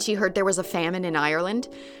 When she heard there was a famine in Ireland,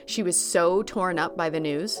 she was so torn up by the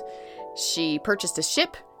news. She purchased a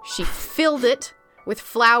ship. She filled it with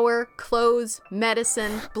flour, clothes,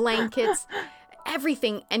 medicine, blankets,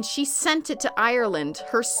 everything. And she sent it to Ireland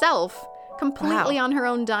herself, completely on her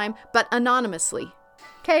own dime, but anonymously.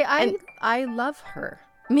 Okay, I love her.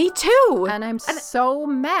 Me too. And I'm so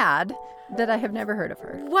mad that I have never heard of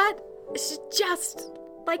her. What? She's just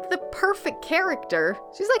like the perfect character.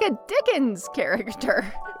 She's like a Dickens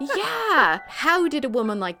character. Yeah. How did a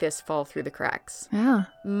woman like this fall through the cracks? Yeah.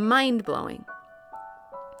 Mind-blowing.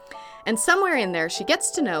 And somewhere in there, she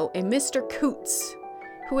gets to know a Mr. Coutts,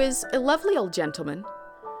 who is a lovely old gentleman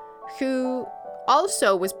who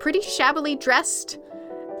also was pretty shabbily dressed.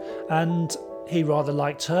 And he rather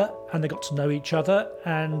liked her, and they got to know each other,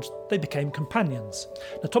 and they became companions.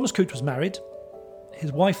 Now, Thomas Coutts was married.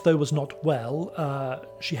 His wife, though, was not well.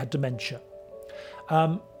 She had dementia.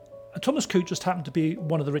 Thomas Coutts just happened to be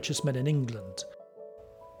one of the richest men in England.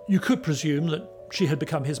 You could presume that she had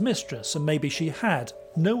become his mistress, and maybe she had.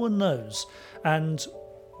 No one knows. And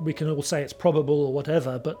we can all say it's probable or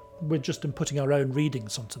whatever, but we're just putting our own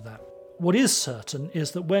readings onto that. What is certain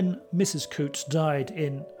is that when Mrs. Coutts died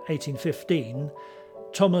in 1815,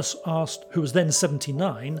 Thomas asked, who was then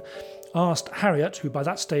 79, asked Harriot, who by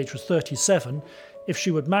that stage was 37, if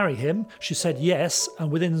she would marry him. She said yes,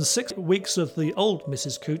 and within 6 weeks of the old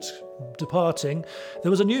Mrs. Coutts departing,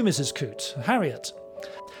 there was a new Mrs. Coutts, Harriot.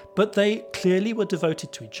 But they clearly were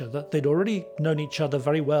devoted to each other. They'd already known each other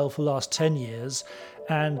very well for the last 10 years,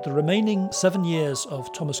 and the remaining 7 years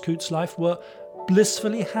of Thomas Coutts' life were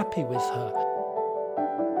blissfully happy with her.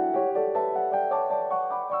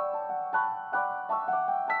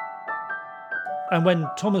 And when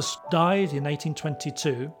Thomas died in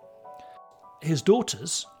 1822, his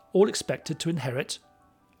daughters all expected to inherit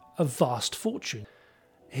a vast fortune.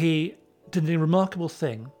 He did a remarkable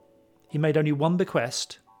thing. He made only one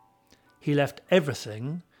bequest. He left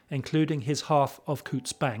everything, including his half of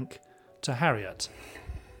Coutts' Bank, to Harriot,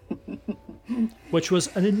 which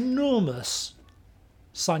was an enormous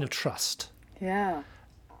sign of trust. Yeah.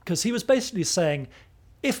 Because he was basically saying,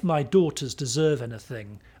 if my daughters deserve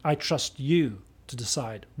anything, I trust you to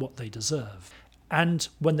decide what they deserve. And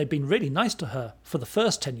when they'd been really nice to her for the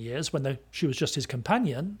first 10 years, when she was just his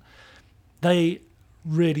companion, they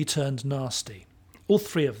really turned nasty. All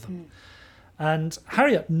three of them. And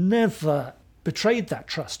Harriot never betrayed that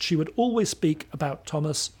trust. She would always speak about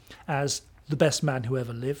Thomas as the best man who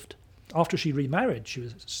ever lived. After she remarried, she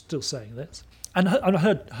was still saying this. And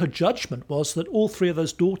her judgment was that all three of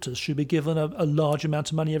those daughters should be given a large amount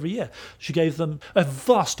of money every year. She gave them a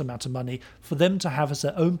vast amount of money for them to have as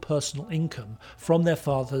their own personal income from their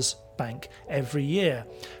father's bank every year.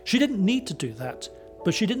 She didn't need to do that,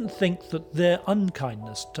 but she didn't think that their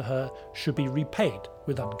unkindness to her should be repaid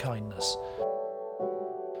with unkindness.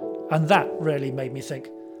 And that really made me think,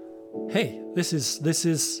 hey, this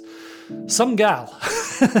is some gal.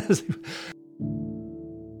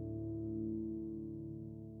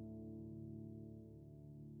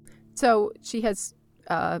 So she has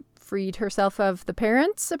freed herself of the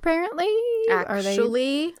parents, apparently?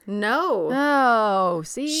 Actually, no. Oh,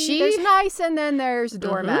 see, there's nice and then there's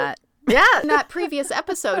doormat. Yeah. In that previous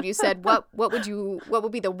episode, you said, what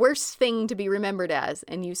would be the worst thing to be remembered as?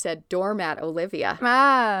 And you said doormat Olivia.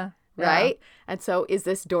 Ah. Right? Yeah. And so is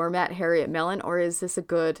this doormat Harriet Mellon, or is this a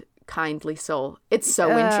good, kindly soul? It's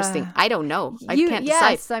so interesting. I don't know. I can't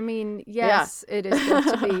decide. Yes, I mean, yes, it is good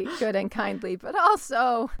to be good and kindly, but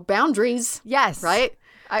also... boundaries. Yes. Right?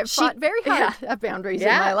 I've fought very hard at boundaries in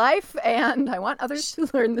my life, and I want others to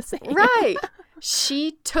learn the same. Right.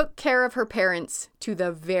 She took care of her parents to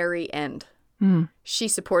the very end. Mm. She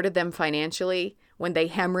supported them financially. When they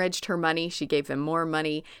hemorrhaged her money, she gave them more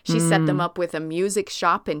money. She set them up with a music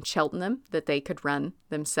shop in Cheltenham that they could run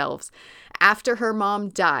themselves. After her mom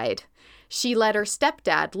died, she let her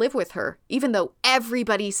stepdad live with her, even though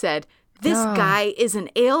everybody said, this guy is an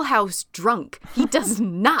alehouse drunk. He does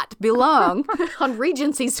not belong on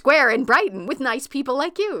Regency Square in Brighton with nice people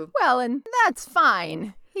like you. Well, and that's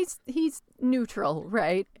fine. He's neutral,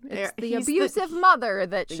 right? It's the abusive mother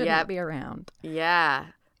that shouldn't be around. Yeah.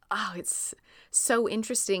 Oh, it's so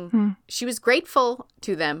interesting. She was grateful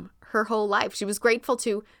to them her whole life. She was grateful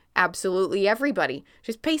to absolutely everybody.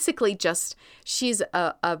 She's basically she's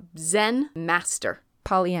a Zen master.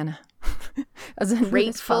 Pollyanna.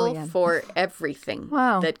 Grateful for everything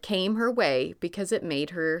that came her way because it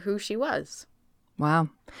made her who she was. Wow.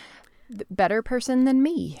 Better person than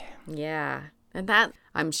me. Yeah. And that,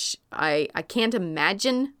 I can't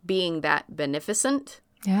imagine being that beneficent.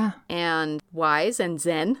 Yeah. And wise and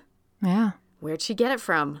zen. Yeah. Where'd she get it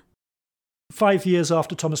from? 5 years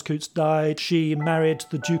after Thomas Coutts died, she married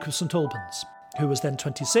the Duke of St Albans, who was then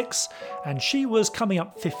 26, and she was coming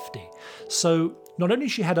up 50. So not only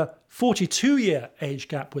she had a 42-year age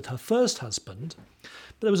gap with her first husband,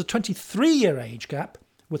 but there was a 23-year age gap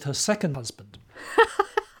with her second husband.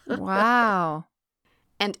 Wow.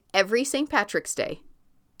 And every St. Patrick's Day,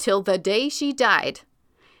 till the day she died,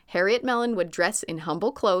 Harriet Mellon would dress in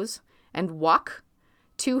humble clothes and walk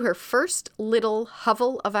to her first little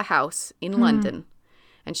hovel of a house in London.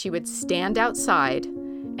 And she would stand outside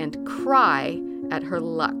and cry at her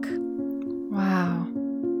luck. Wow.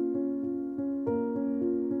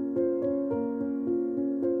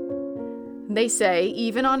 They say,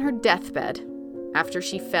 even on her deathbed, after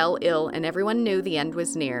she fell ill and everyone knew the end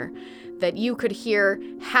was near, that you could hear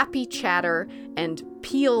happy chatter and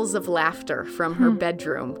peals of laughter from her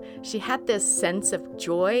bedroom. She had this sense of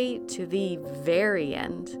joy to the very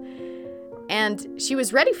end. And she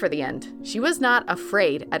was ready for the end. She was not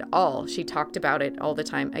afraid at all. She talked about it all the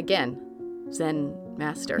time. Again, Zen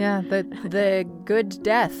master. Yeah, the good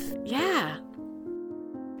death. Yeah.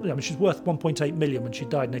 I mean, she's worth 1.8 million when she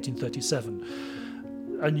died in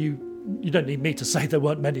 1837. And you don't need me to say there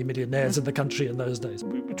weren't many millionaires in the country in those days.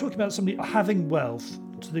 We're talking about somebody having wealth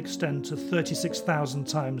to the extent of 36,000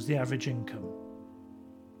 times the average income.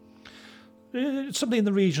 It's something in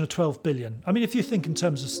the region of 12 billion. I mean, if you think in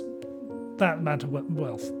terms of that amount of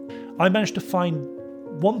wealth, I managed to find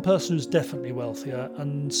one person who's definitely wealthier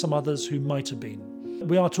and some others who might have been.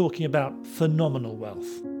 We are talking about phenomenal wealth.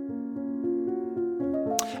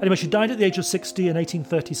 Anyway, she died at the age of 60 in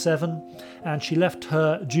 1837, and she left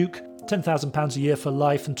her duke £10,000 a year for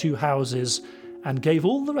life and 2 houses, and gave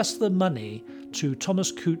all the rest of the money to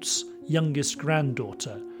Thomas Coutts' youngest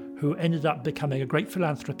granddaughter, who ended up becoming a great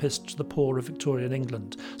philanthropist to the poor of Victorian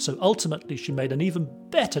England. So ultimately, she made an even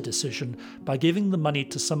better decision by giving the money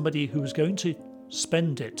to somebody who was going to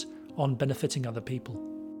spend it on benefiting other people.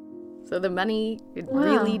 So the money, it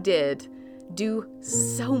really did do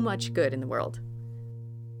so much good in the world.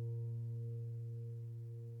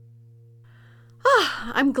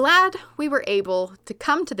 I'm glad we were able to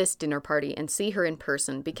come to this dinner party and see her in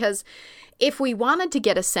person, because if we wanted to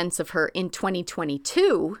get a sense of her in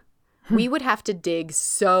 2022, we would have to dig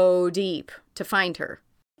so deep to find her.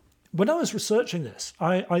 When I was researching this,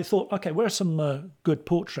 I thought, okay, where are some good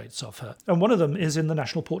portraits of her? And one of them is in the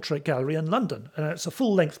National Portrait Gallery in London. And it's a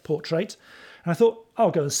full-length portrait. And I thought,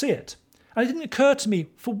 I'll go and see it. And it didn't occur to me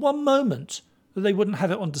for one moment that they wouldn't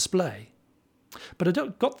have it on display. But I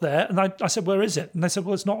got there and I said, where is it? And they said,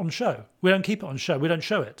 well, it's not on show. We don't keep it on show. We don't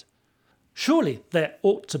show it. Surely there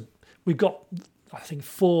ought to... We've got, I think,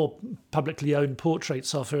 4 publicly owned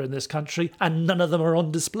portraits of her in this country, and none of them are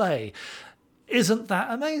on display. Isn't that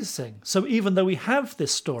amazing? So even though we have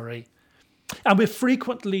this story, and we're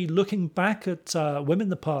frequently looking back at women in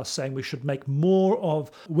the past saying we should make more of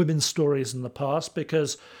women's stories in the past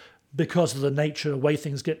because of the nature of the way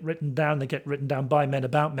things get written down, they get written down by men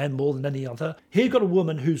about men more than any other. Here you've got a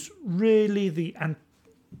woman who's really the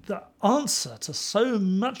answer to so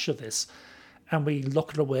much of this, and we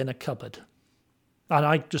lock her away in a cupboard. And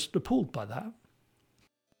I'm just appalled by that.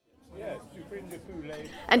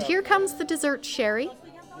 And here comes the dessert sherry.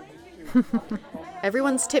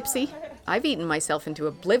 Everyone's tipsy. I've eaten myself into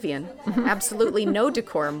oblivion. Absolutely no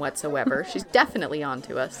decorum whatsoever. She's definitely on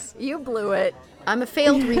to us. You blew it. I'm a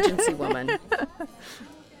failed Regency woman.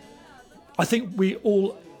 I think we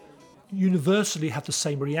all universally have the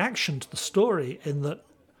same reaction to the story in that,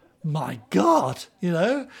 my God,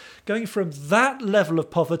 going from that level of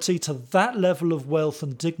poverty to that level of wealth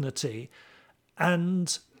and dignity.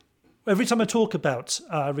 And every time I talk about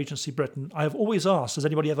Regency Britain, I have always asked, has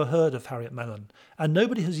anybody ever heard of Harriot Mellon? And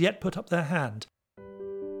nobody has yet put up their hand.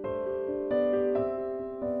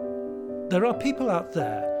 There are people out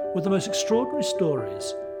there with the most extraordinary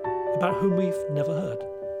stories about whom we've never heard.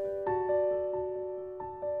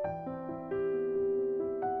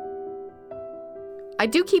 I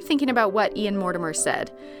do keep thinking about what Ian Mortimer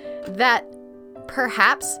said, that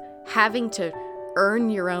perhaps having to earn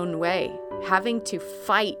your own way, having to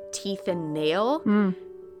fight tooth and nail,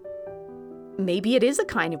 maybe it is a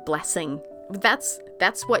kind of blessing. That's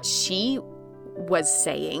what she was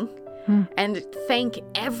saying. And thank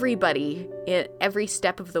everybody every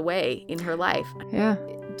step of the way in her life. Yeah.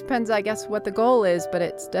 It depends, I guess, what the goal is, but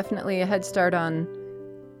it's definitely a head start on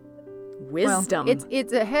wisdom. Well,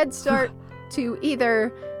 it's a head start to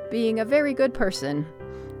either being a very good person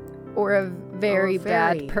or a very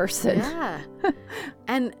bad person. Yeah.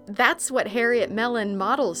 And that's what Harriot Mellon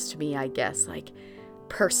models to me, I guess, like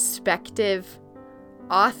perspective,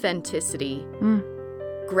 authenticity,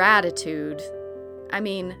 gratitude. I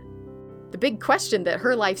mean, the big question that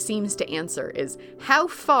her life seems to answer is, how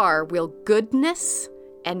far will goodness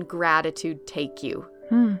and gratitude take you?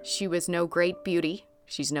 She was no great beauty.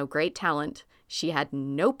 She's no great talent. She had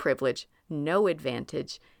no privilege, no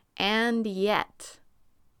advantage, and yet.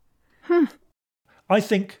 I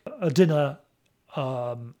think a dinner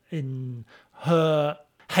in her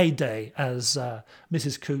heyday as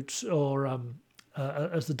Mrs. Coote or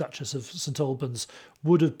as the Duchess of St Albans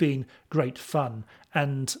would have been great fun.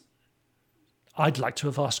 And I'd like to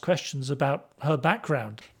have asked questions about her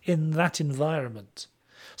background in that environment,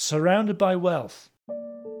 surrounded by wealth.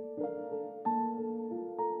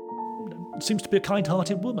 Seems to be a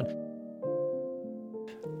kind-hearted woman.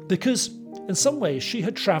 Because in some ways she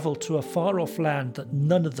had travelled to a far-off land that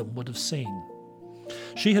none of them would have seen.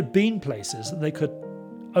 She had been places that they could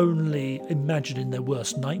only imagine in their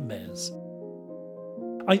worst nightmares.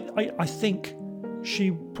 I think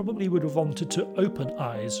she probably would have wanted to open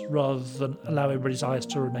eyes rather than allow everybody's eyes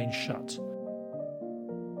to remain shut.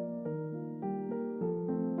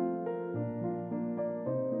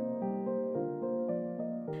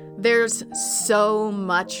 There's so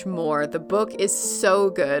much more. The book is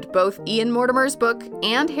so good. Both Ian Mortimer's book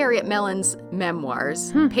and Harriot Mellon's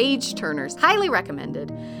memoirs, page turners, highly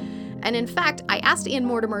recommended. And in fact, I asked Ian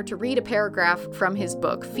Mortimer to read a paragraph from his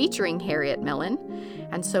book featuring Harriot Mellon,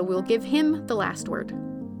 and so we'll give him the last word.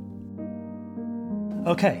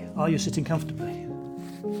 Okay, are you sitting comfortably?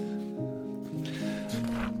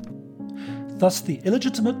 Thus, the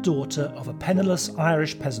illegitimate daughter of a penniless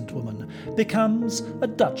Irish peasant woman becomes a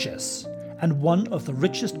duchess and one of the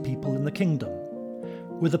richest people in the kingdom,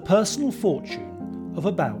 with a personal fortune of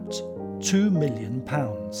about £2 million.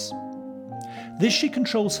 This she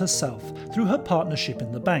controls herself through her partnership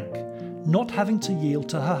in the bank, not having to yield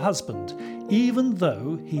to her husband, even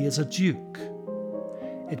though he is a duke.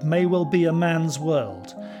 It may well be a man's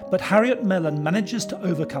world, but Harriot Mellon manages to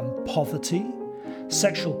overcome poverty,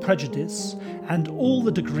 sexual prejudice, and all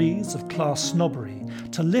the degrees of class snobbery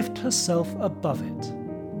to lift herself above it,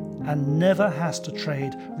 and never has to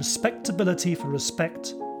trade respectability for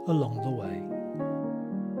respect along the way.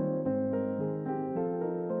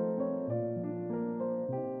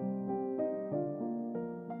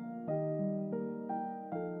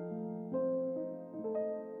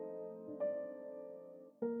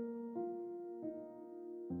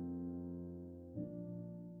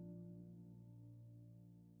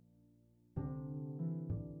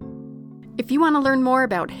 If you want to learn more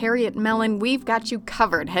about Harriot Mellon, we've got you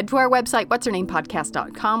covered. Head to our website,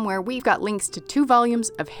 whatshernamepodcast.com, where we've got links to 2 volumes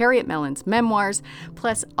of Harriot Mellon's memoirs,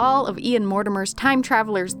 plus all of Ian Mortimer's Time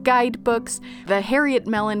Traveler's guidebooks, the Harriot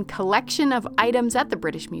Mellon collection of items at the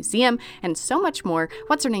British Museum, and so much more.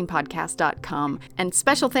 whatshernamepodcast.com. And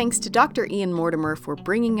special thanks to Dr. Ian Mortimer for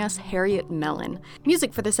bringing us Harriot Mellon.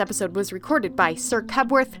 Music for this episode was recorded by Sir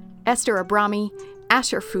Cubworth, Esther Abrami,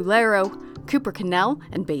 Asher Fulero, Cooper Cannell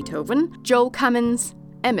and Beethoven, Joel Cummins,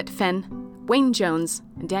 Emmett Fenn, Wayne Jones,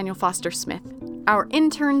 and Daniel Foster Smith. Our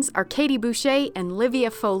interns are Katie Boucher and Livia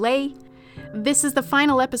Follet. This is the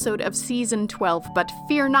final episode of Season 12, but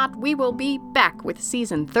fear not, we will be back with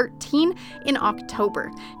Season 13 in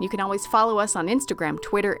October. You can always follow us on Instagram,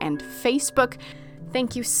 Twitter, and Facebook.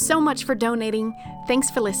 Thank you so much for donating. Thanks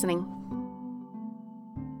for listening.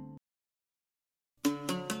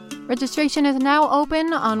 Registration is now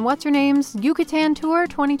open on What's Her Name's Yucatan Tour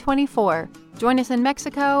 2024. Join us in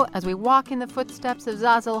Mexico as we walk in the footsteps of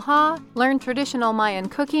Zazil Ha, learn traditional Mayan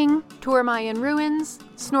cooking, tour Mayan ruins,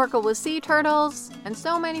 snorkel with sea turtles, and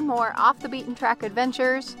so many more off-the-beaten-track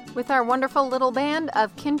adventures with our wonderful little band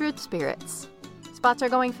of kindred spirits. Spots are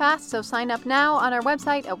going fast, so sign up now on our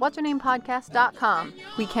website at whatshernamepodcast.com.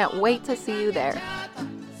 We can't wait to see you there.